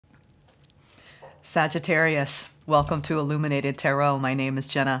Sagittarius, welcome to Illuminated Tarot. My name is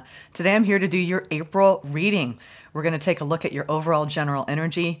Jenna. Today I'm here to do your April reading. We're going to take a look at your overall general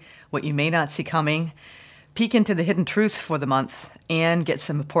energy, what you may not see coming, peek into the hidden truth for the month, and get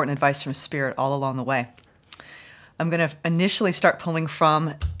some important advice from Spirit all along the way. I'm going to initially start pulling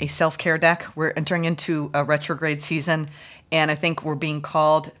from a self-care deck. We're entering into a retrograde season, and I think we're being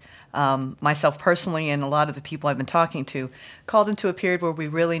called, myself personally and a lot of the people I've been talking to, called into a period where we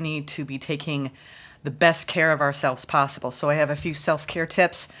really need to be taking the best care of ourselves possible. So I have a few self-care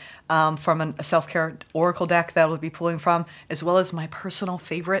tips from a self-care oracle deck that I'll be pulling from, as well as my personal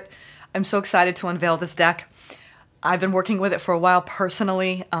favorite. I'm so excited to unveil this deck. I've been working with it for a while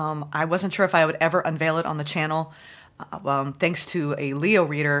personally. I wasn't sure if I would ever unveil it on the channel. Thanks to a Leo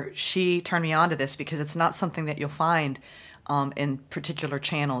reader, she turned me on to this because it's not something that you'll find in particular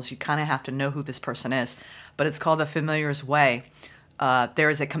channels. You kind of have to know who this person is. But it's called The Familiar's Way. There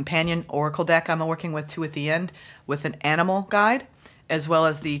is a companion oracle deck I'm working with too at the end with an animal guide as well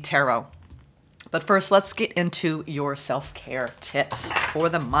as the tarot. But first, let's get into your self-care tips for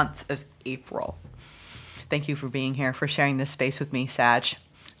the month of April. Thank you for being here, for sharing this space with me, Sag.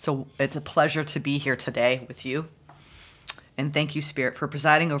 So it's a pleasure to be here today with you. And thank you, Spirit, for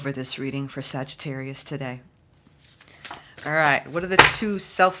presiding over this reading for Sagittarius today. All right, what are the two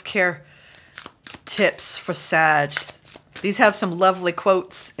self-care tips for Sag? These have some lovely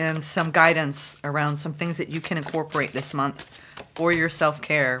quotes and some guidance around some things that you can incorporate this month for your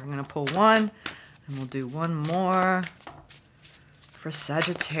self-care. I'm going to pull one, and we'll do one more for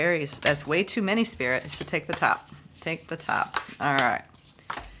Sagittarius. That's way too many, Spirit, so take the top. Take the top. All right.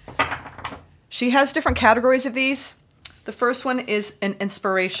 She has different categories of these. The first one is an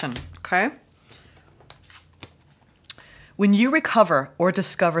inspiration, okay? When you recover or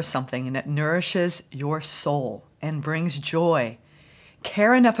discover something and it nourishes your soul and brings joy,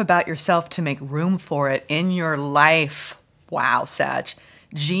 care enough about yourself to make room for it in your life. Wow, Sag.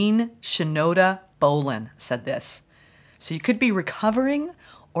 Jean Shinoda Bolin said this. So you could be recovering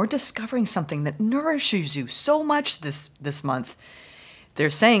or discovering something that nourishes you so much this month. They're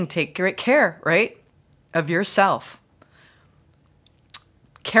saying take great care, right, of yourself.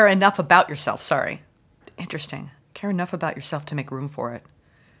 Care enough about yourself, sorry. Interesting. Care enough about yourself to make room for it.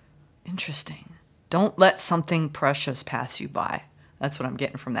 Interesting. Don't let something precious pass you by. That's what I'm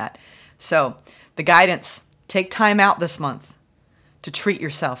getting from that. So the guidance, take time out this month to treat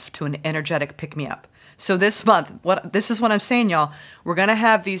yourself to an energetic pick-me-up. So this month, this is what I'm saying, y'all. We're going to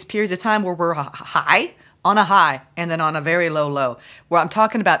have these periods of time where we're high, on a high, and then on a very low low, where I'm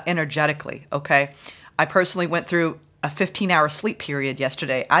talking about energetically, okay? I personally went through a 15-hour sleep period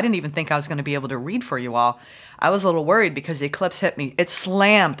yesterday. I didn't even think I was going to be able to read for you all. I was a little worried because the eclipse hit me. It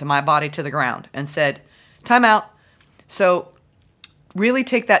slammed my body to the ground and said, time out. So really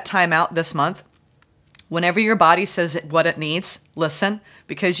take that time out this month. Whenever your body says what it needs, listen,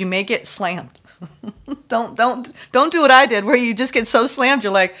 because you may get slammed. Don't do what I did, where you just get so slammed,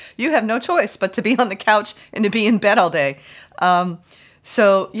 you're like, you have no choice but to be on the couch and to be in bed all day.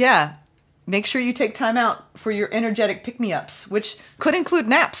 So yeah, make sure you take time out for your energetic pick-me-ups, which could include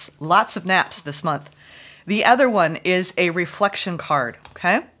naps, lots of naps this month. The other one is a reflection card,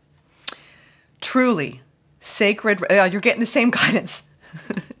 okay? Truly, sacred, you're getting the same guidance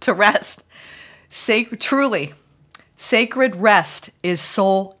to rest. Truly, sacred rest is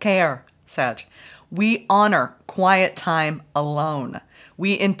soul care, Sag. We honor quiet time alone.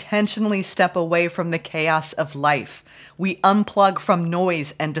 We intentionally step away from the chaos of life. We unplug from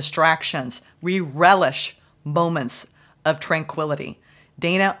noise and distractions. We relish moments of tranquility.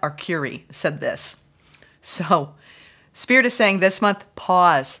 Dana Arcuri said this. So, Spirit is saying this month,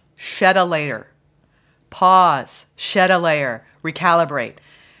 pause, shed a layer. Pause, shed a layer, recalibrate.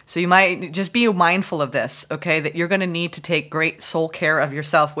 So you might just be mindful of this, okay, that you're going to need to take great soul care of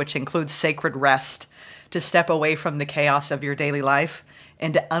yourself, which includes sacred rest, to step away from the chaos of your daily life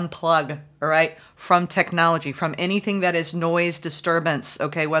and to unplug, all right, from technology, from anything that is noise, disturbance,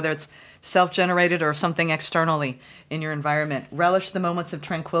 okay, whether it's self-generated or something externally in your environment. Relish the moments of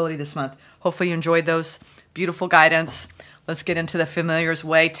tranquility this month. Hopefully you enjoyed those beautiful guidance. Let's get into the Familiar's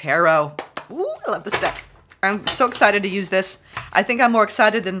Way Tarot. Ooh, I love this deck. I'm so excited to use this. I think I'm more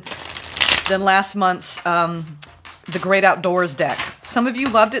excited than last month's The Great Outdoors deck. Some of you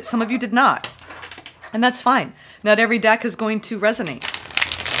loved it, some of you did not. And that's fine. Not every deck is going to resonate.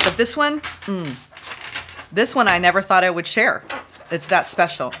 But this one I never thought I would share. It's that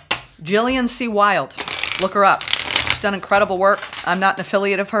special. Jillian C. Wild. Look her up. She's done incredible work. I'm not an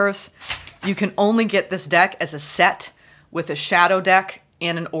affiliate of hers. You can only get this deck as a set with a shadow deck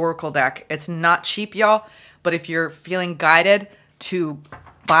and an oracle deck. It's not cheap, y'all. But if you're feeling guided to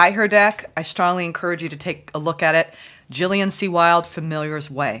buy her deck. I strongly encourage you to take a look at it. Jillian C. Wild,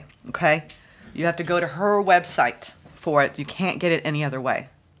 Familiar's Way. Okay? You have to go to her website for it. You can't get it any other way.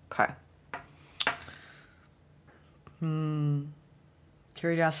 Okay.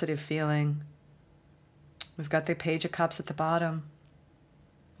 Curiosity of feeling. We've got the Page of Cups at the bottom.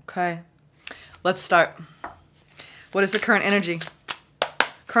 Okay. Let's start. What is the current energy?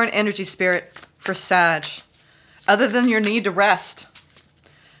 Current energy, Spirit, for Sag. Other than your need to rest.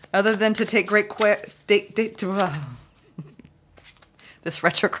 Other than to take great this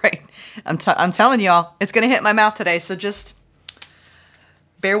retrograde. I'm telling y'all, it's going to hit my mouth today, so just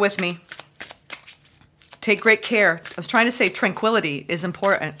bear with me. Take great care. I was trying to say tranquility is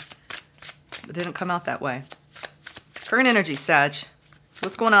important. It didn't come out that way. Current energy, Sag.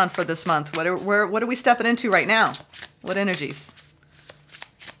 What's going on for this month? What are we stepping into right now? What energies?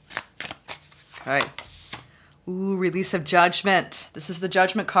 All right. Ooh, release of judgment. This is the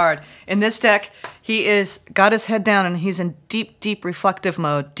judgment card. In this deck, he is got his head down and he's in deep, deep reflective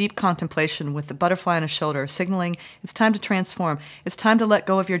mode, deep contemplation with the butterfly on his shoulder, signaling it's time to transform. It's time to let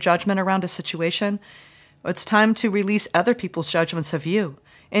go of your judgment around a situation. It's time to release other people's judgments of you.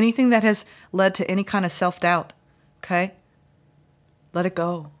 Anything that has led to any kind of self-doubt, okay? Let it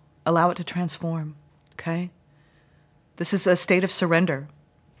go. Allow it to transform, okay? This is a state of surrender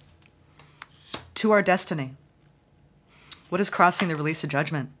to our destiny. What is crossing the release of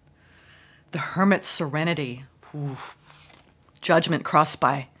judgment? The Hermit's serenity. Ooh. Judgment crossed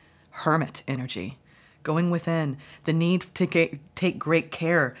by Hermit energy. Going within. The need to take great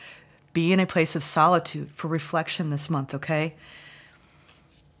care. Be in a place of solitude for reflection this month, okay?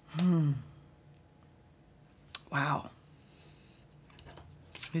 Wow.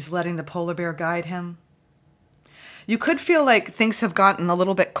 He's letting the polar bear guide him. You could feel like things have gotten a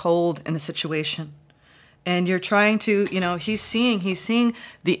little bit cold in a situation. And you're trying to, you know, he's seeing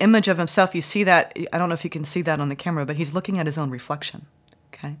the image of himself. You see that, I don't know if you can see that on the camera, but he's looking at his own reflection,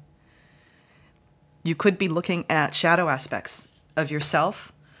 okay? You could be looking at shadow aspects of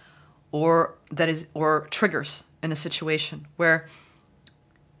yourself or triggers in a situation where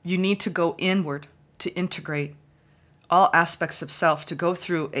you need to go inward to integrate all aspects of self, to go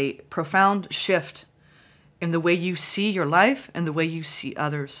through a profound shift in the way you see your life and the way you see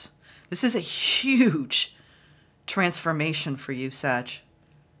others. This is a huge transformation for you, Sag.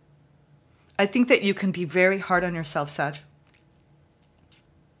 I think that you can be very hard on yourself, Sag.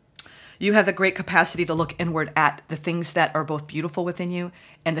 You have the great capacity to look inward at the things that are both beautiful within you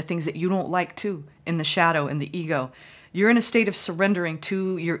and the things that you don't like too, in the shadow, in the ego. You're in a state of surrendering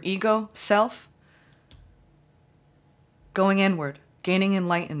to your ego self, going inward, gaining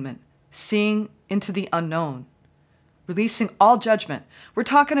enlightenment, seeing into the unknown, releasing all judgment. We're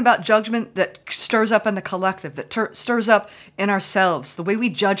talking about judgment that stirs up in the collective, that stirs up in ourselves, the way we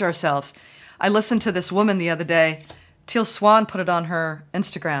judge ourselves. I listened to this woman the other day. Teal Swan put it on her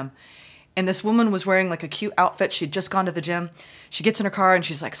Instagram. And this woman was wearing like a cute outfit. She'd just gone to the gym. She gets in her car and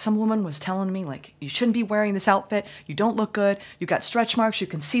she's like, some woman was telling me, like, you shouldn't be wearing this outfit. You don't look good. You got stretch marks. You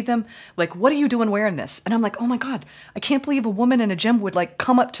can see them. Like, what are you doing wearing this? And I'm like, oh my God, I can't believe a woman in a gym would like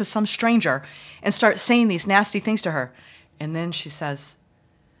come up to some stranger and start saying these nasty things to her. And then she says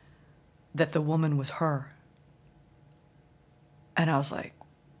that the woman was her. And I was like,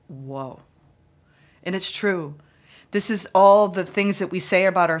 whoa. And it's true. This is all the things that we say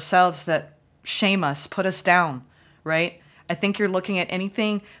about ourselves that shame us, put us down, right? I think you're looking at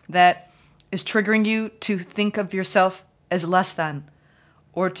anything that is triggering you to think of yourself as less than,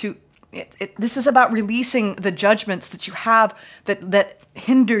 or to, this is about releasing the judgments that you have that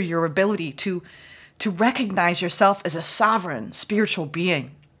hinder your ability to recognize yourself as a sovereign spiritual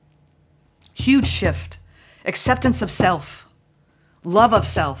being. Huge shift. Acceptance of self. Love of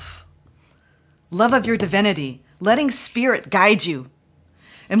self. Love of your divinity. Letting spirit guide you.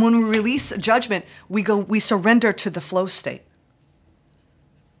 And when we release judgment, we surrender to the flow state.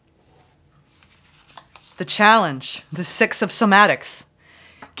 The challenge, the 6 of somatics,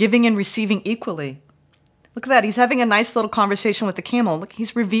 giving and receiving equally. Look at that. He's having a nice little conversation with the camel. Look,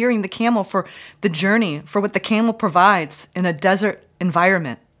 he's revering the camel for the journey, for what the camel provides in a desert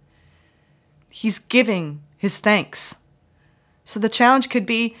environment. He's giving his thanks. So the challenge could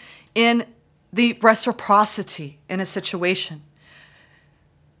be in the reciprocity in a situation,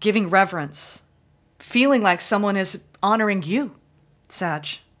 giving reverence, feeling like someone is honoring you, Sag.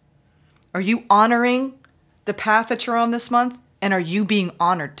 Are you honoring the path that you're on this month? And are you being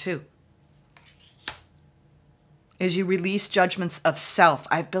honored too? As you release judgments of self,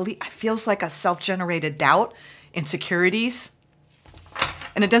 I believe it feels like a self-generated doubt, insecurities.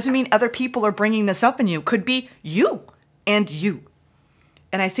 And it doesn't mean other people are bringing this up in you. It could be you and you.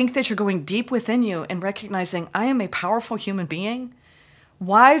 And I think that you're going deep within you and recognizing, I am a powerful human being.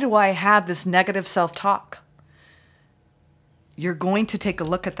 Why do I have this negative self-talk? You're going to take a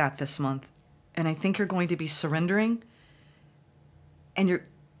look at that this month. And I think you're going to be surrendering. And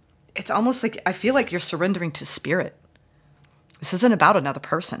it's almost like, I feel like you're surrendering to spirit. This isn't about another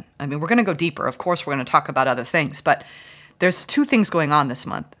person. I mean, we're going to go deeper. Of course, we're going to talk about other things. But there's 2 things going on this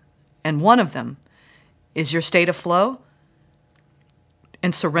month. And one of them is your state of flow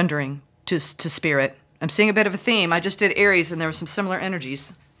and surrendering to spirit. I'm seeing a bit of a theme. I just did Aries, and there were some similar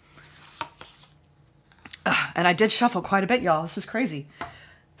energies. And I did shuffle quite a bit, y'all. This is crazy.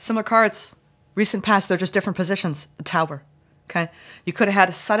 Similar cards. Recent past, they're just different positions. The Tower. Okay? You could have had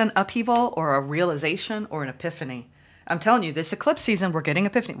a sudden upheaval or a realization or an epiphany. I'm telling you, this eclipse season, we're getting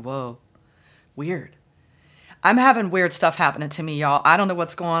epiphany. Whoa. Weird. I'm having weird stuff happening to me, y'all. I don't know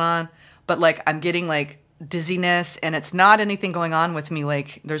what's going on, but like I'm getting like dizziness, and it's not anything going on with me.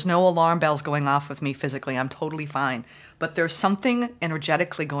 Like there's no alarm bells going off with me physically. I'm totally fine. But there's something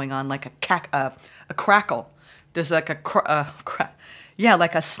energetically going on, like a crackle. There's like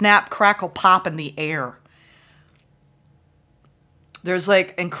like a snap, crackle, pop in the air. There's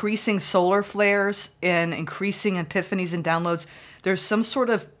like increasing solar flares and increasing epiphanies and downloads. There's some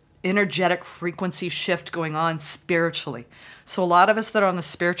sort of energetic frequency shift going on spiritually. So a lot of us that are on the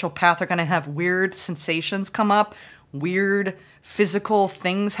spiritual path are going to have weird sensations come up, weird physical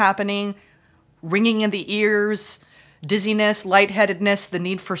things happening, ringing in the ears, dizziness, lightheadedness, the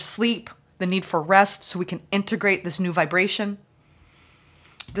need for sleep, the need for rest so we can integrate this new vibration.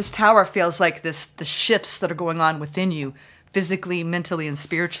 This Tower feels like the shifts that are going on within you, physically, mentally, and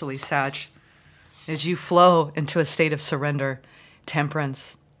spiritually, Sag, as you flow into a state of surrender,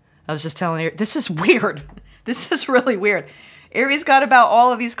 temperance. I was just telling you, this is weird. This is really weird. Aries got about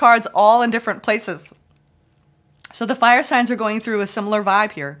all of these cards all in different places. So the fire signs are going through a similar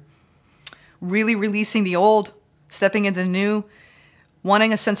vibe here. Really releasing the old, stepping into the new,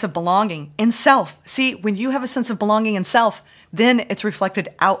 wanting a sense of belonging in self. See, when you have a sense of belonging in self, then it's reflected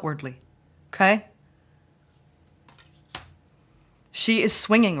outwardly. Okay? She is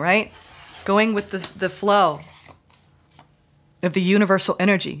swinging, right? Going with the flow of the universal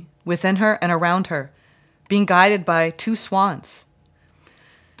energy within her and around her, being guided by 2 swans.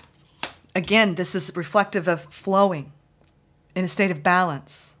 Again, this is reflective of flowing in a state of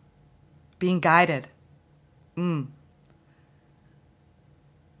balance, being guided.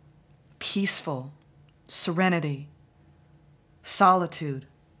 Peaceful, serenity, solitude.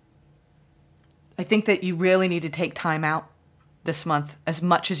 I think that you really need to take time out this month as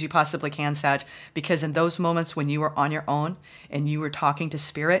much as you possibly can, Sag, because in those moments when you are on your own and you are talking to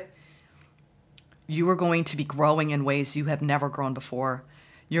spirit, you are going to be growing in ways you have never grown before.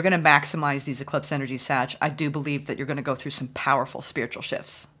 You're going to maximize these eclipse energies, Sag. I do believe that you're going to go through some powerful spiritual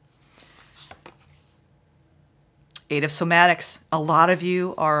shifts. 8 of somatics. A lot of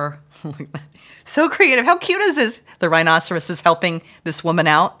you are so creative. How cute is this? The rhinoceros is helping this woman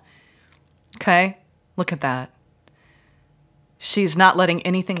out. Okay? Look at that. She's not letting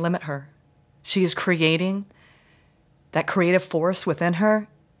anything limit her. She is creating. That creative force within her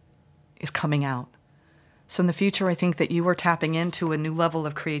is coming out. So in the future, I think that you are tapping into a new level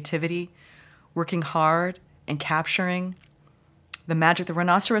of creativity, working hard and capturing the magic. The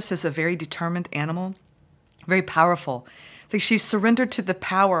rhinoceros is a very determined animal, very powerful. It's like she's surrendered to the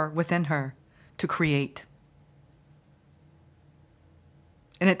power within her to create.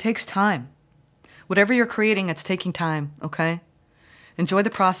 And it takes time. Whatever you're creating, it's taking time, okay? Enjoy the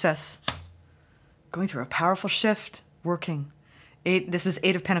process. Going through a powerful shift, working. This is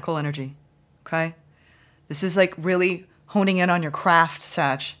 8 of Pentacle energy, okay? This is like really honing in on your craft,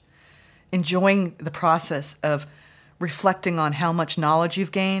 Sag. Enjoying the process of reflecting on how much knowledge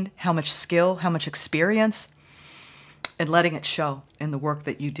you've gained, how much skill, how much experience, and letting it show in the work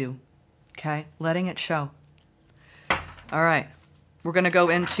that you do, okay? Letting it show. All right, we're going to go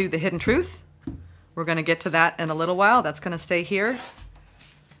into the hidden truth. We're going to get to that in a little while. That's going to stay here.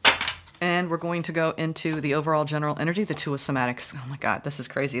 And we're going to go into the overall general energy, the 2 of somatics. Oh my God, this is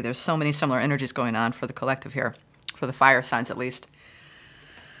crazy. There's so many similar energies going on for the collective here, for the fire signs at least.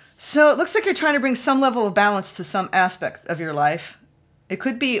 So it looks like you're trying to bring some level of balance to some aspect of your life. It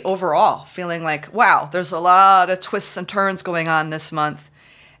could be overall feeling like, wow, there's a lot of twists and turns going on this month.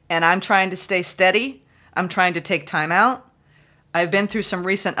 And I'm trying to stay steady. I'm trying to take time out. I've been through some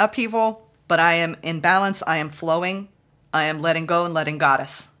recent upheaval, but I am in balance. I am flowing. I am letting go and letting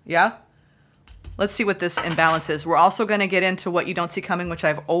goddess. Yeah? Let's see what this imbalance is. We're also going to get into what you don't see coming, which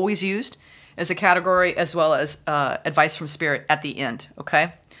I've always used as a category, as well as advice from spirit at the end,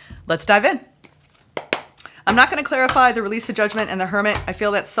 okay? Let's dive in. I'm not going to clarify the release of judgment and the hermit. I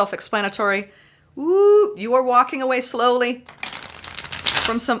feel that's self-explanatory. Ooh, you are walking away slowly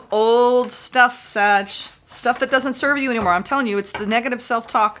from some old stuff, Sag. Stuff that doesn't serve you anymore. I'm telling you, it's the negative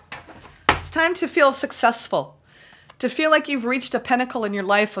self-talk. It's time to feel successful. To feel like you've reached a pinnacle in your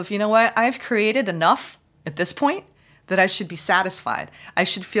life of, you know what, I've created enough at this point that I should be satisfied. I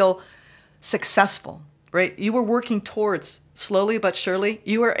should feel successful, right? You were working towards, slowly but surely,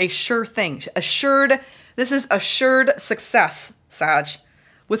 you are a sure thing. Assured, this is assured success, Sag.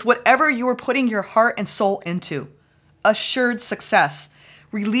 With whatever you are putting your heart and soul into. Assured success.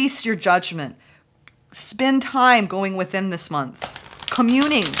 Release your judgment. Spend time going within this month.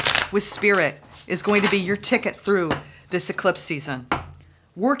 Communing with spirit is going to be your ticket through this eclipse season.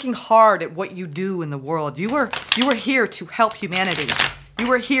 Working hard at what you do in the world. You are here to help humanity. You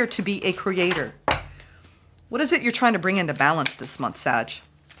are here to be a creator. What is it you're trying to bring into balance this month, Sag?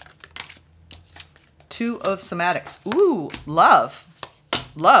 Two of somatics. Ooh, love.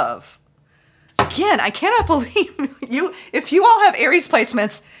 Love. Again, I cannot believe you. If you all have Aries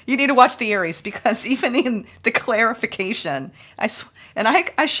placements, you need to watch the Aries, because even in the clarification, I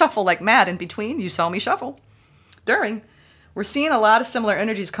shuffle like mad in between. You saw me shuffle. During, we're seeing a lot of similar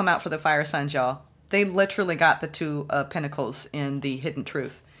energies come out for the fire signs, y'all. They literally got the Two of Pentacles in the hidden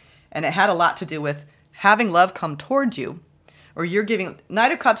truth. And it had a lot to do with having love come toward you, or you're giving.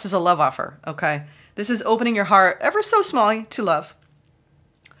 Knight of Cups is a love offer, okay? This is opening your heart ever so small to love.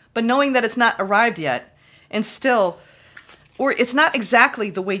 But knowing that it's not arrived yet, and still, or it's not exactly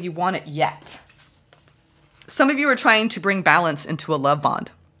the way you want it yet. Some of you are trying to bring balance into a love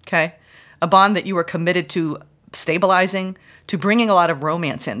bond, okay? A bond that you are committed to stabilizing, to bringing a lot of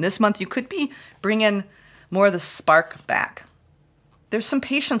romance in. This month, you could be bringing more of the spark back. There's some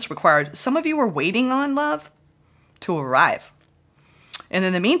patience required. Some of you are waiting on love to arrive. And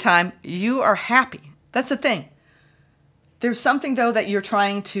in the meantime, you are happy. That's the thing. There's something, though, that you're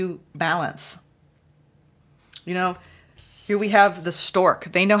trying to balance. You know, here we have the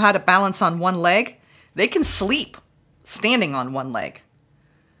stork. They know how to balance on one leg. They can sleep standing on one leg.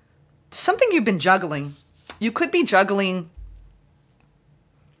 Something you've been juggling. You could be juggling.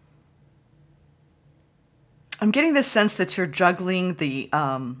 I'm getting this sense that you're juggling the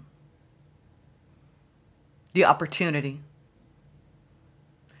opportunity.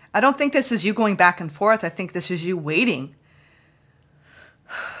 I don't think this is you going back and forth. I think this is you waiting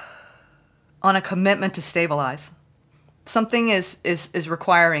on a commitment to stabilize. Something is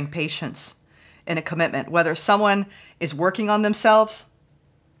requiring patience in a commitment, whether someone is working on themselves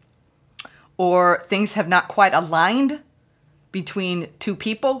or things have not quite aligned between two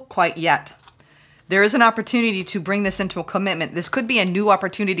people quite yet. There is an opportunity to bring this into a commitment. This could be a new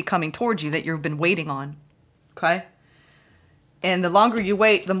opportunity coming towards you that you've been waiting on, okay? And the longer you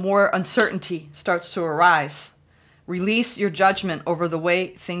wait, the more uncertainty starts to arise. Release your judgment over the way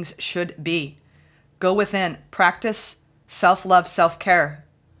things should be. Go within. Practice self-love, self-care,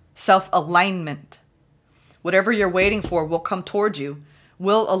 self-alignment. Whatever you're waiting for will come towards you,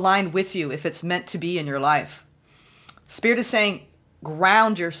 will align with you if it's meant to be in your life. Spirit is saying,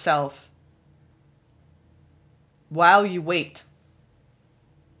 ground yourself while you wait.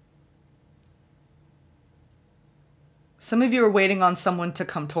 Some of you are waiting on someone to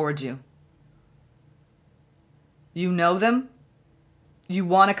come towards you. You know them. You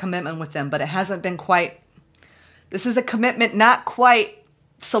want a commitment with them, but it hasn't been quite. This is a commitment not quite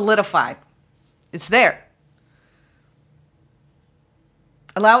solidified. It's there.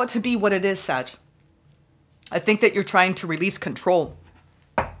 Allow it to be what it is, Sag. I think that you're trying to release control.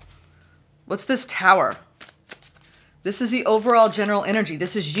 What's this Tower? This is the overall general energy.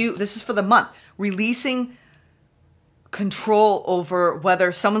 This is you. This is for the month. Releasing control over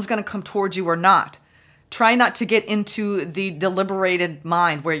whether someone's going to come towards you or not. Try not to get into the deliberated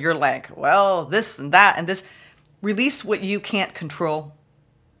mind where you're like, well, this and that and this. Release what you can't control.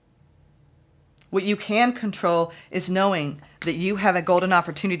 What you can control is knowing that you have a golden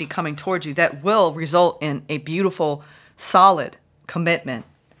opportunity coming towards you that will result in a beautiful, solid commitment.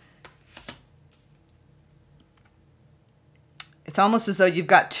 It's almost as though you've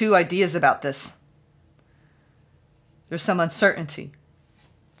got two ideas about this. There's some uncertainty.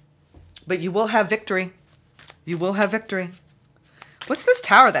 But you will have victory. You will have victory. What's this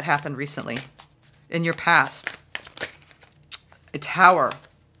Tower that happened recently in your past? A Tower.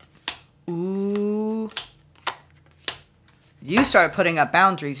 Ooh. You started putting up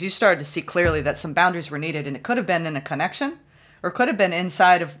boundaries. You started to see clearly that some boundaries were needed, and it could have been in a connection, or it could have been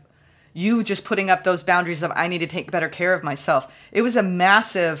inside of you just putting up those boundaries of, I need to take better care of myself. It was a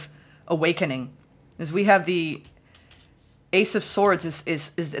massive awakening. As we have the Ace of Swords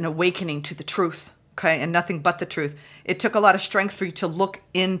is an awakening to the truth. okay, and nothing but the truth. It took a lot of strength for you to look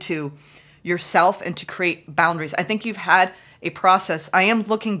into yourself and to create boundaries. I think you've had a process. I am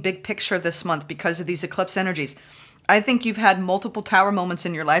looking big picture this month because of these eclipse energies. I think you've had multiple tower moments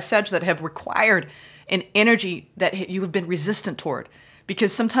in your life, Sag, that have required an energy that you have been resistant toward.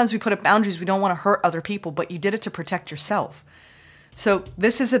 Because sometimes we put up boundaries, we don't want to hurt other people, but you did it to protect yourself. So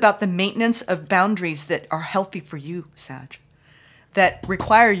this is about the maintenance of boundaries that are healthy for you, Sag, that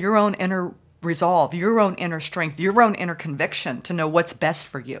require your own inner resolve, your own inner strength, your own inner conviction to know what's best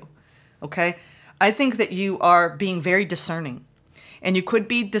for you, okay? I think that you are being very discerning, and you could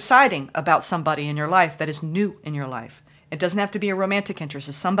be deciding about somebody in your life that is new in your life. It doesn't have to be a romantic interest.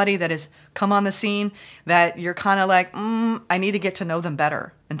 It's somebody that has come on the scene that you're kind of like, I need to get to know them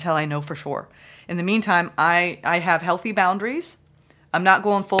better until I know for sure. In the meantime, I have healthy boundaries. I'm not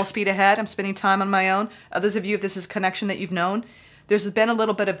going full speed ahead. I'm spending time on my own. Others of you, if this is a connection that you've known, there's been a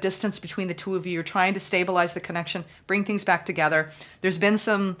little bit of distance between the two of you. You're trying to stabilize the connection, bring things back together. There's been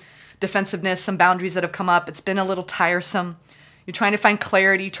some defensiveness, some boundaries that have come up. It's been a little tiresome. You're trying to find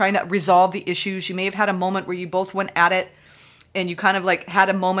clarity, trying to resolve the issues. You may have had a moment where you both went at it and you kind of like had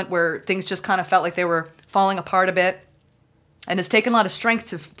a moment where things just kind of felt like they were falling apart a bit. And it's taken a lot of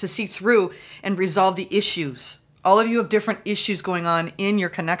strength to see through and resolve the issues. All of you have different issues going on in your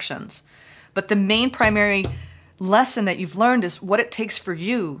connections. But the main primary lesson that you've learned is what it takes for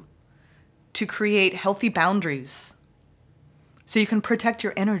you to create healthy boundaries so you can protect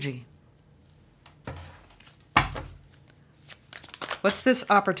your energy. What's this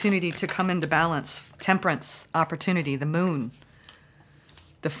opportunity to come into balance? Temperance opportunity, the moon,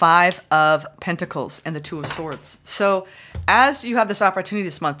 the Five of Pentacles, and the Two of Swords. So as you have this opportunity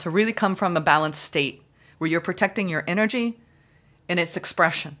this month to really come from a balanced state where you're protecting your energy and its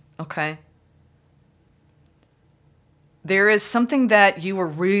expression, okay? There is something that you are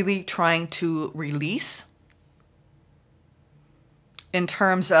really trying to release in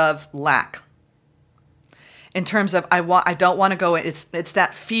terms of lack. In terms of, I don't want to go, it's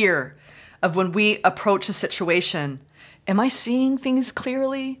that fear of when we approach a situation. Am I seeing things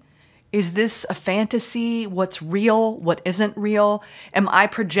clearly? Is this a fantasy? What's real? What isn't real? Am I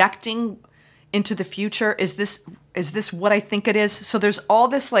projecting into the future? Is this what I think it is? So there's all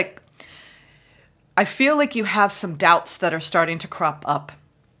this, like, I feel like you have some doubts that are starting to crop up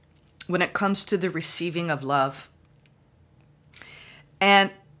when it comes to the receiving of love.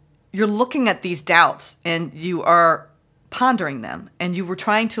 And you're looking at these doubts and you are pondering them and you were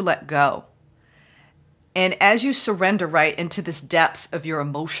trying to let go. And as you surrender right into this depth of your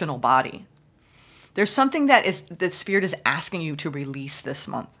emotional body, there's something that Spirit is asking you to release this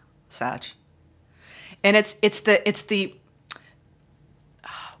month, Sag. And it's the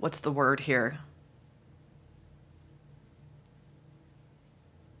what's the word here?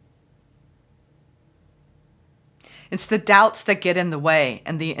 It's the doubts that get in the way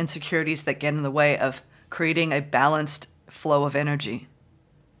and the insecurities that get in the way of creating a balanced flow of energy.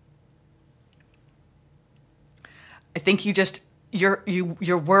 I think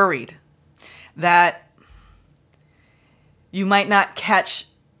you're worried that you might not catch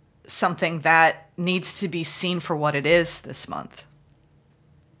something that needs to be seen for what it is this month.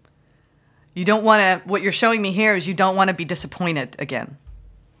 You don't want to, what you're showing me here is you don't want to be disappointed again.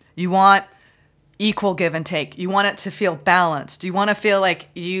 You want equal give and take. You want it to feel balanced. You want to feel like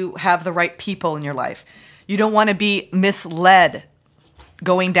you have the right people in your life. You don't want to be misled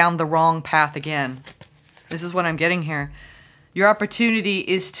going down the wrong path again. This is what I'm getting here. Your opportunity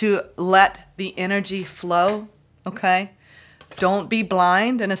is to let the energy flow, okay? Don't be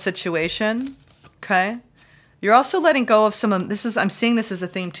blind in a situation, okay? You're also letting go of some of this. I'm seeing this as a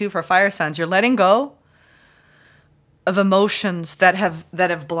theme too for fire signs. You're letting go of emotions that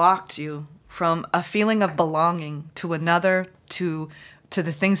have blocked you from a feeling of belonging to another, to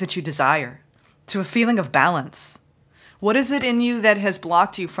the things that you desire, to a feeling of balance. What is it in you that has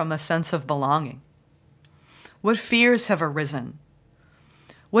blocked you from a sense of belonging? What fears have arisen?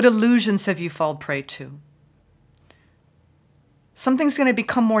 What illusions have you fallen prey to? Something's going to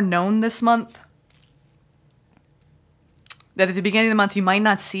become more known this month that at the beginning of the month you might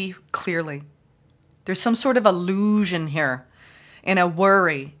not see clearly. There's some sort of illusion here and a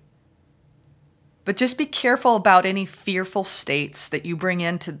worry. But just be careful about any fearful states that you bring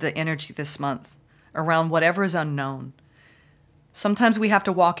into the energy this month around whatever is unknown. Sometimes we have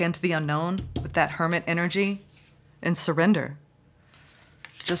to walk into the unknown with that hermit energy and surrender.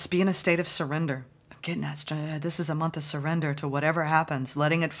 Just be in a state of surrender. I'm getting that. This is a month of surrender to whatever happens,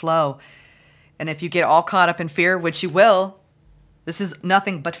 letting it flow. And if you get all caught up in fear, which you will, this is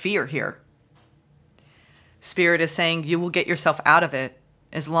nothing but fear here. Spirit is saying you will get yourself out of it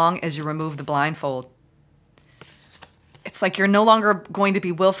as long as you remove the blindfold. It's like you're no longer going to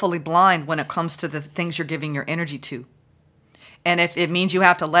be willfully blind when it comes to the things you're giving your energy to. And if it means you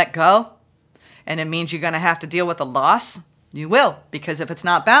have to let go, and it means you're going to have to deal with a loss, you will. Because if it's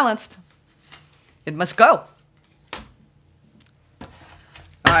not balanced, it must go.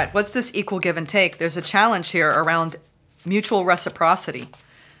 All right, what's this equal give and take? There's a challenge here around mutual reciprocity,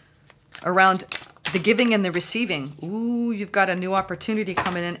 around the giving and the receiving. Ooh, you've got a new opportunity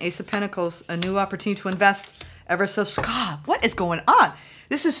coming in. Ace of Pentacles, a new opportunity to invest ever so... God, what is going on?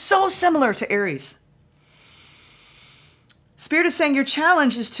 This is so similar to Aries. Spirit is saying your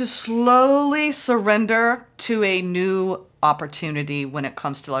challenge is to slowly surrender to a new opportunity when it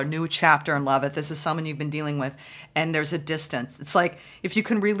comes to a new chapter in love. If this is someone you've been dealing with and there's a distance, it's like if you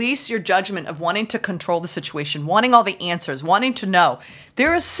can release your judgment of wanting to control the situation, wanting all the answers, wanting to know,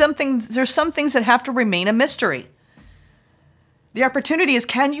 there's some things that have to remain a mystery. The opportunity is,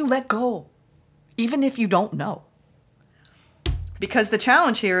 can you let go, even if you don't know? Because the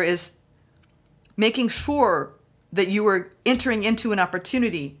challenge here is making sure that you are entering into an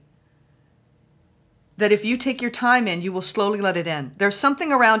opportunity that if you take your time in, you will slowly let it in. There's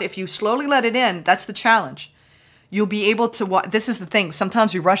something around if you slowly let it in, that's the challenge. You'll be able to, this is the thing,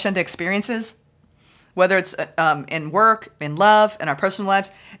 sometimes we rush into experiences, whether it's in work, in love, in our personal lives,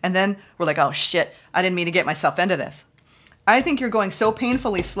 and then we're like, oh shit, I didn't mean to get myself into this. I think you're going so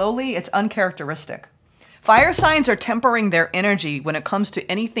painfully slowly, it's uncharacteristic. Fire signs are tempering their energy when it comes to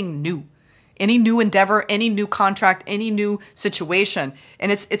anything new. Any new endeavor, any new contract, any new situation.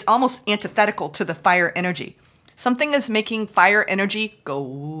 And it's almost antithetical to the fire energy. Something is making fire energy go,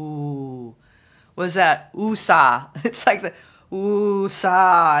 ooh. What is that? Ooh-sa. It's like the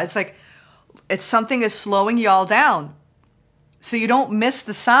ooh-sa. It's like it's something is slowing y'all down so you don't miss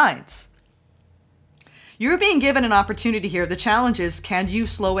the signs. You're being given an opportunity here. The challenge is, can you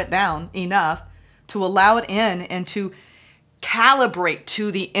slow it down enough to allow it in and to calibrate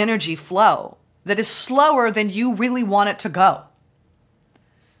to the energy flow that is slower than you really want it to go?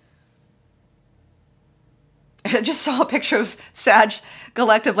 I just saw a picture of Sag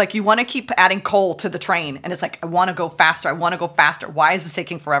Collective, like you want to keep adding coal to the train. And it's like, I want to go faster. I want to go faster. Why is this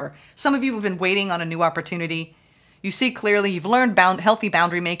taking forever? Some of you have been waiting on a new opportunity. You see clearly, you've learned healthy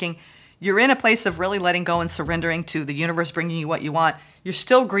boundary making. You're in a place of really letting go and surrendering to the universe bringing you what you want. You're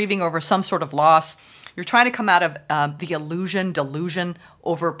still grieving over some sort of loss. You're trying to come out of the delusion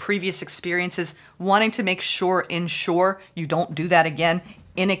over previous experiences, wanting to make sure you don't do that again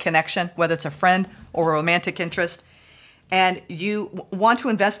in a connection, whether it's a friend or a romantic interest. And you want to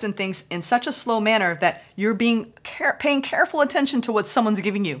invest in things in such a slow manner that you're paying careful attention to what someone's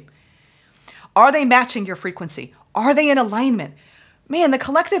giving you. Are they matching your frequency? Are they in alignment? Man, the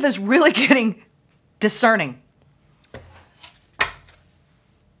collective is really getting discerning.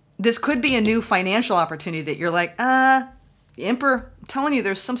 This could be a new financial opportunity that you're like, Emperor, I'm telling you,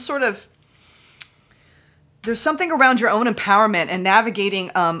 there's something around your own empowerment and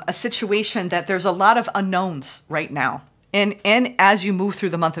navigating a situation that there's a lot of unknowns right now. And as you move through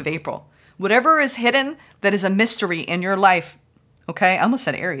the month of April, whatever is hidden that is a mystery in your life, okay, I almost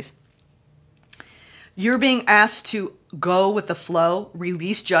said Aries. You're being asked to go with the flow,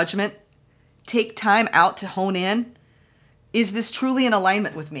 release judgment, take time out to hone in. Is this truly in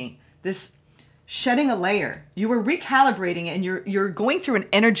alignment with me? This shedding a layer. You were recalibrating and you're going through an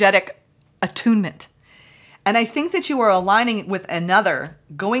energetic attunement. And I think that you are aligning with another,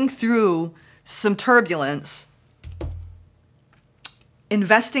 going through some turbulence,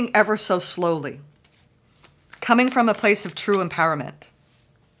 investing ever so slowly, coming from a place of true empowerment.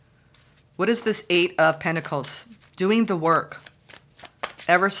 What is this Eight of Pentacles? Doing the work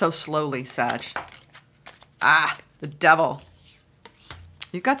ever so slowly, Sag. The Devil.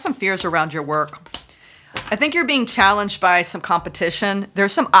 You've got some fears around your work. I think you're being challenged by some competition.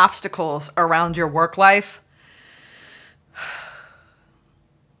 There's some obstacles around your work life.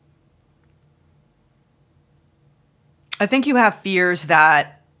 I think you have fears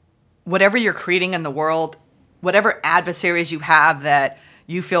that whatever you're creating in the world, whatever adversaries you have that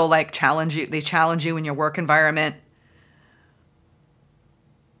you feel like they challenge you in your work environment,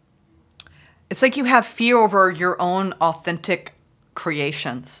 it's like you have fear over your own authentic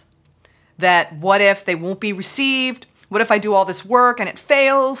creations. That what if they won't be received? What if I do all this work and it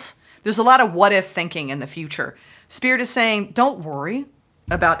fails? There's a lot of what if thinking in the future. Spirit is saying, don't worry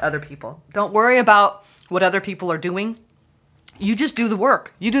about other people. Don't worry about what other people are doing. You just do the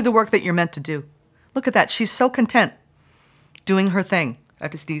work. You do the work that you're meant to do. Look at that. She's so content doing her thing. I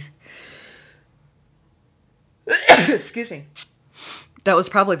just sneeze. Excuse me. That was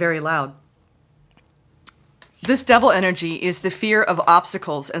probably very loud. This devil energy is the fear of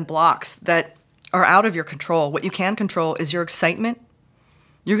obstacles and blocks that are out of your control. What you can control is your excitement.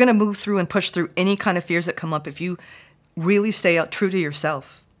 You're going to move through and push through any kind of fears that come up if you really stay out true to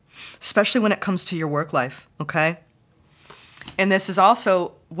yourself, especially when it comes to your work life, okay? And this is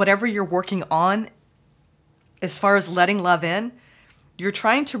also whatever you're working on as far as letting love in. You're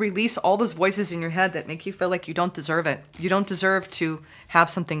trying to release all those voices in your head that make you feel like you don't deserve it. You don't deserve to have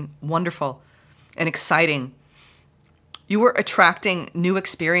something wonderful and exciting. You are attracting new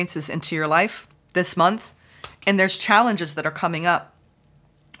experiences into your life this month, and there's challenges that are coming up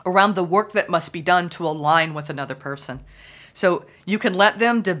around the work that must be done to align with another person. So you can let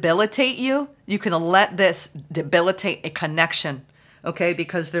them debilitate you. You can let this debilitate a connection, okay?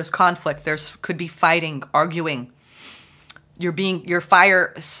 Because there's conflict. There's could be fighting, arguing. Your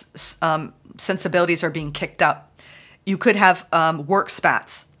fire sensibilities are being kicked up. You could have work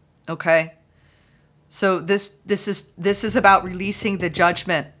spats, okay? So this is about releasing the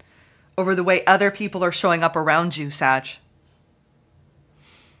judgment over the way other people are showing up around you, Sag.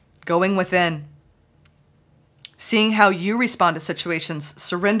 Going within. Seeing how you respond to situations.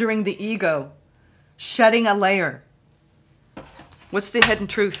 Surrendering the ego. Shedding a layer. What's the hidden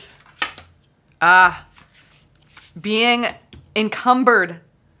truth? Being encumbered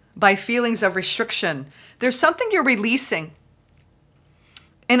by feelings of restriction. There's something you're releasing.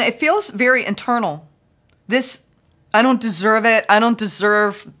 And it feels very internal. This, I don't deserve it. I don't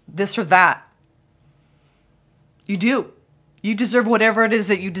deserve this or that. You do. You deserve whatever it is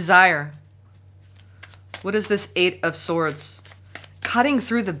that you desire. What is this Eight of Swords? Cutting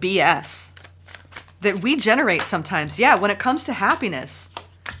through the BS that we generate sometimes. Yeah, when it comes to happiness.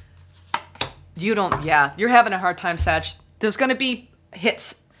 You don't, yeah, you're having a hard time, Sag. There's going to be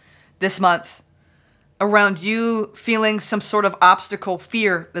hits this month around you feeling some sort of obstacle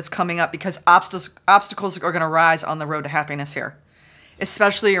fear that's coming up because obstacles are going to rise on the road to happiness here,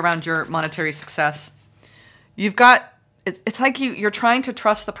 especially around your monetary success. You've got, it's like you're trying to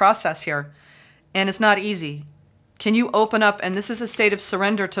trust the process here, and it's not easy. Can you open up, and this is a state of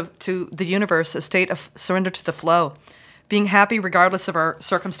surrender to the universe, a state of surrender to the flow, being happy regardless of our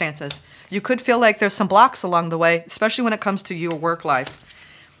circumstances. You could feel like there's some blocks along the way, especially when it comes to your work life.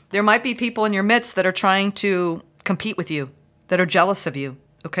 There might be people in your midst that are trying to compete with you, that are jealous of you,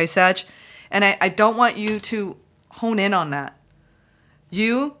 okay, Sag? And I don't want you to hone in on that.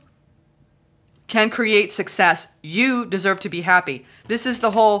 You can create success. You deserve to be happy. This is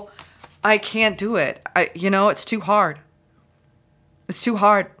the whole, I can't do it. It's too hard. It's too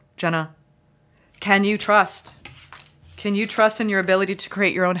hard, Jenna. Can you trust? Can you trust in your ability to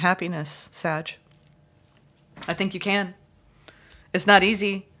create your own happiness, Sag? I think you can. It's not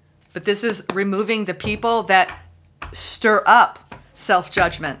easy, but this is removing the people that stir up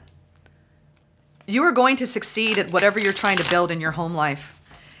self-judgment. You are going to succeed at whatever you're trying to build in your home life.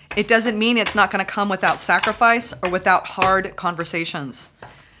 It doesn't mean it's not going to come without sacrifice or without hard conversations.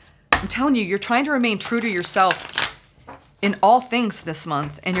 I'm telling you, you're trying to remain true to yourself in all things this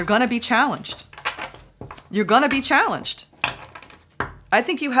month, and you're going to be challenged. You're going to be challenged. I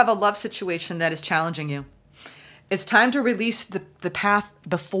think you have a love situation that is challenging you. It's time to release the path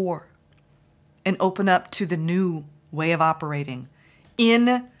before and open up to the new way of operating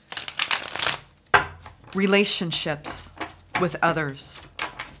in relationships with others.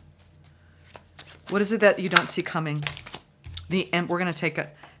 What is it that you don't see coming? We're going to take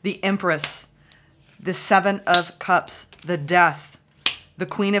the Empress, the Seven of Cups, the Death, the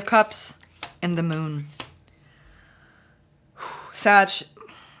Queen of Cups, and the Moon. Sag,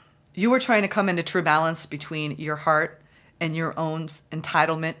 you were trying to come into true balance between your heart and your own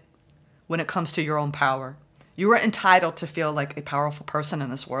entitlement when it comes to your own power. You were entitled to feel like a powerful person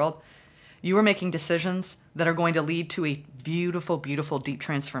in this world. You are making decisions that are going to lead to a beautiful, beautiful, deep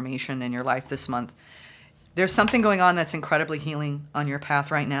transformation in your life this month. There's something going on that's incredibly healing on your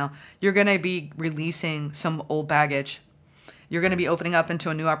path right now. You're going to be releasing some old baggage. You're going to be opening up into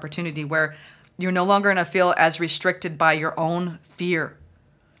a new opportunity where you're no longer going to feel as restricted by your own fear.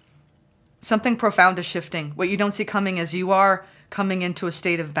 Something profound is shifting. What you don't see coming is you are coming into a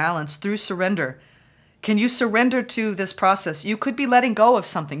state of balance through surrender. Can you surrender to this process? You could be letting go of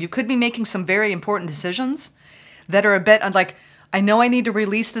something. You could be making some very important decisions that are a bit like, I know I need to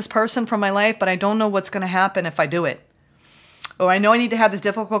release this person from my life, but I don't know what's going to happen if I do it. Or I know I need to have this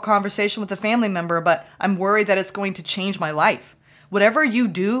difficult conversation with a family member, but I'm worried that it's going to change my life. Whatever you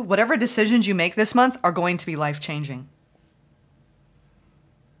do, whatever decisions you make this month are going to be life-changing.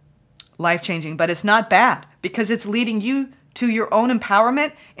 Life-changing, but it's not bad because it's leading you to your own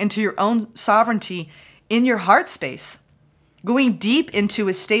empowerment and to your own sovereignty in your heart space. Going deep into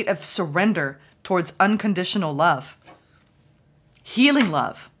a state of surrender towards unconditional love, healing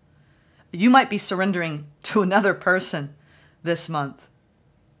love. You might be surrendering to another person this month.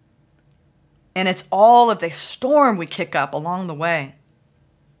 And it's all of the storm we kick up along the way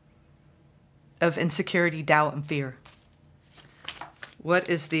of insecurity, doubt, and fear. What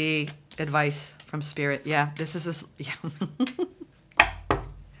is the advice from Spirit? Yeah, this is this. Yeah.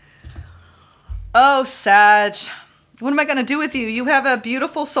 Oh, Sag. What am I going to do with you? You have a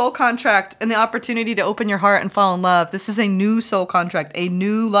beautiful soul contract and the opportunity to open your heart and fall in love. This is a new soul contract, a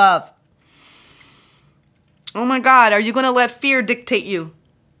new love. Oh my God, are you going to let fear dictate you?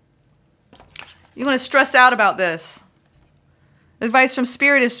 You're going to stress out about this. Advice from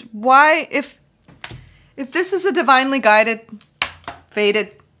Spirit is, why, if this is a divinely guided,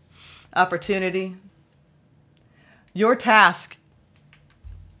 fated opportunity, your task,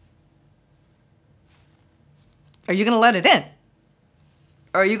 are you going to let it in?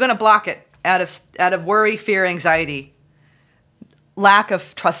 Or are you going to block it out of worry, fear, anxiety, lack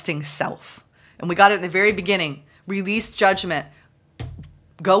of trusting self? And we got it in the very beginning. Release judgment.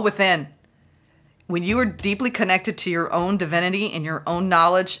 Go within. When you are deeply connected to your own divinity and your own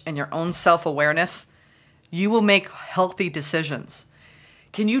knowledge and your own self-awareness, you will make healthy decisions.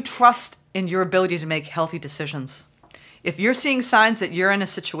 Can you trust in your ability to make healthy decisions? If you're seeing signs that you're in a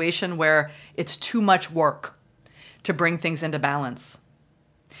situation where it's too much work to bring things into balance,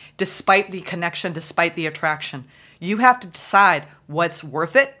 despite the connection, despite the attraction, you have to decide what's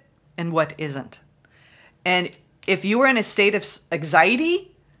worth it and what isn't. And if you are in a state of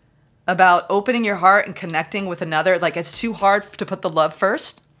anxiety about opening your heart and connecting with another, like it's too hard to put the love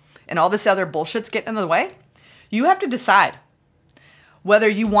first and all this other bullshit's getting in the way, you have to decide whether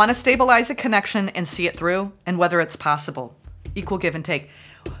you want to stabilize a connection and see it through, and whether it's possible. Equal give and take.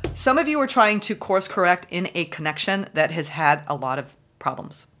 Some of you are trying to course correct in a connection that has had a lot of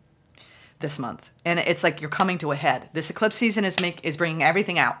problems this month. And it's like you're coming to a head. This eclipse season is bringing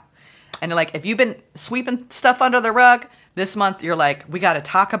everything out. And like, if you've been sweeping stuff under the rug, this month you're like, we got to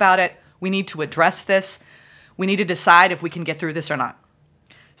talk about it. We need to address this. We need to decide if we can get through this or not.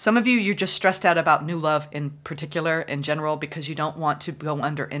 Some of you, you're just stressed out about new love in particular, in general, because you don't want to go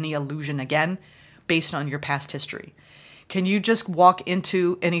under any illusion again based on your past history. Can you just walk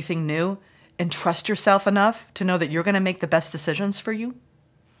into anything new and trust yourself enough to know that you're going to make the best decisions for you?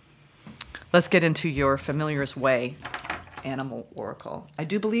 Let's get into your Familiar's Way Animal Oracle. I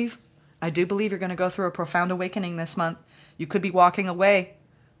do believe you're going to go through a profound awakening this month. You could be walking away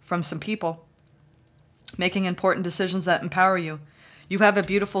from some people, making important decisions that empower you. You have a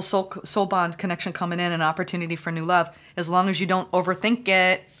beautiful soul bond connection coming in, an opportunity for new love, as long as you don't overthink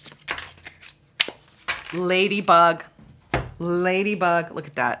it. Ladybug. Ladybug. Look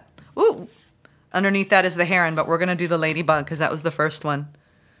at that. Ooh. Underneath that is the heron, but we're going to do the ladybug because that was the first one.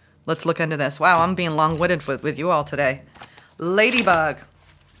 Let's look into this. Wow, I'm being long-winded with you all today. Ladybug.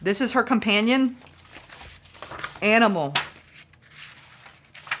 This is her companion animal.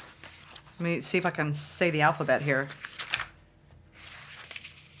 Let me see if I can say the alphabet here.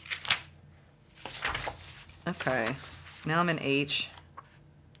 Okay, now I'm in H.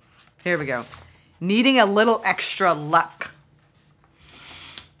 Here we go. Needing a little extra luck.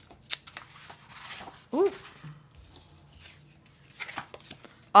 Ooh.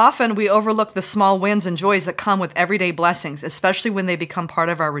 Often we overlook the small wins and joys that come with everyday blessings, especially when they become part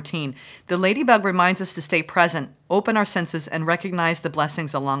of our routine. The ladybug reminds us to stay present, open our senses, and recognize the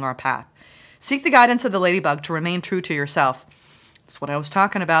blessings along our path. Seek the guidance of the ladybug to remain true to yourself. That's what I was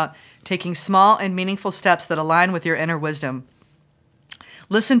talking about. Taking small and meaningful steps that align with your inner wisdom.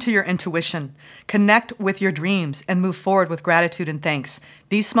 Listen to your intuition. Connect with your dreams and move forward with gratitude and thanks.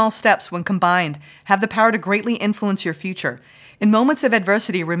 These small steps, when combined, have the power to greatly influence your future. In moments of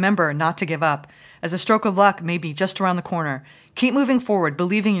adversity, remember not to give up, as a stroke of luck may be just around the corner. Keep moving forward,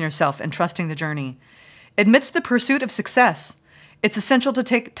 believing in yourself and trusting the journey. Amidst the pursuit of success, it's essential to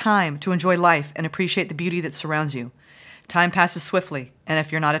take time to enjoy life and appreciate the beauty that surrounds you. Time passes swiftly, and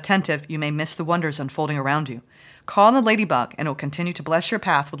if you're not attentive, you may miss the wonders unfolding around you. Call on the ladybug, and it will continue to bless your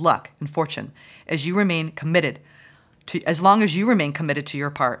path with luck and fortune as long as you remain committed to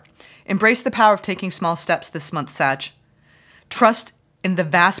your part. Embrace the power of taking small steps this month, Sag. Trust in the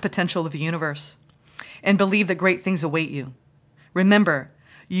vast potential of the universe and believe that great things await you. Remember,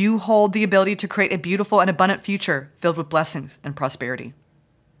 you hold the ability to create a beautiful and abundant future filled with blessings and prosperity.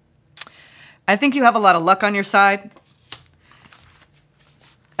 I think you have a lot of luck on your side.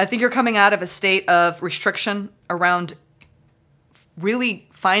 I think you're coming out of a state of restriction around really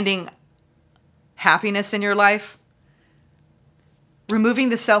finding happiness in your life. Removing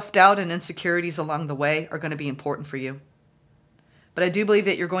the self-doubt and insecurities along the way are going to be important for you. But I do believe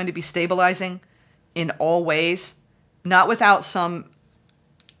that you're going to be stabilizing in all ways, not without some,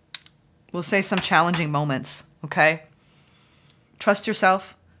 we'll say some challenging moments, okay? Trust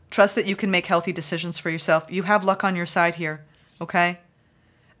yourself. Trust that you can make healthy decisions for yourself. You have luck on your side here, okay?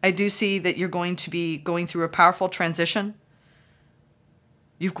 I do see that you're going to be going through a powerful transition.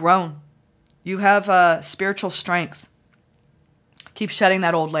 You've grown. You have spiritual strength. Keep shedding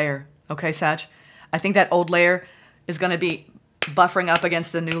that old layer, okay, Sag? I think that old layer is going to be buffering up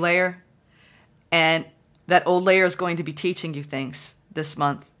against the new layer. And that old layer is going to be teaching you things this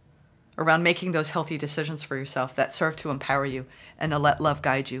month around making those healthy decisions for yourself that serve to empower you and to let love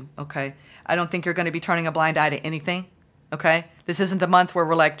guide you, okay? I don't think you're going to be turning a blind eye to anything, okay? This isn't the month where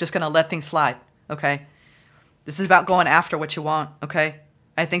we're like just going to let things slide, okay? This is about going after what you want, okay?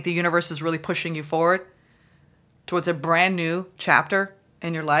 I think the universe is really pushing you forward towards a brand new chapter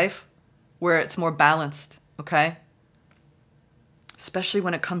in your life where it's more balanced, okay? Especially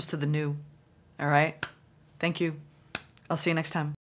when it comes to the new, all right? Thank you. I'll see you next time.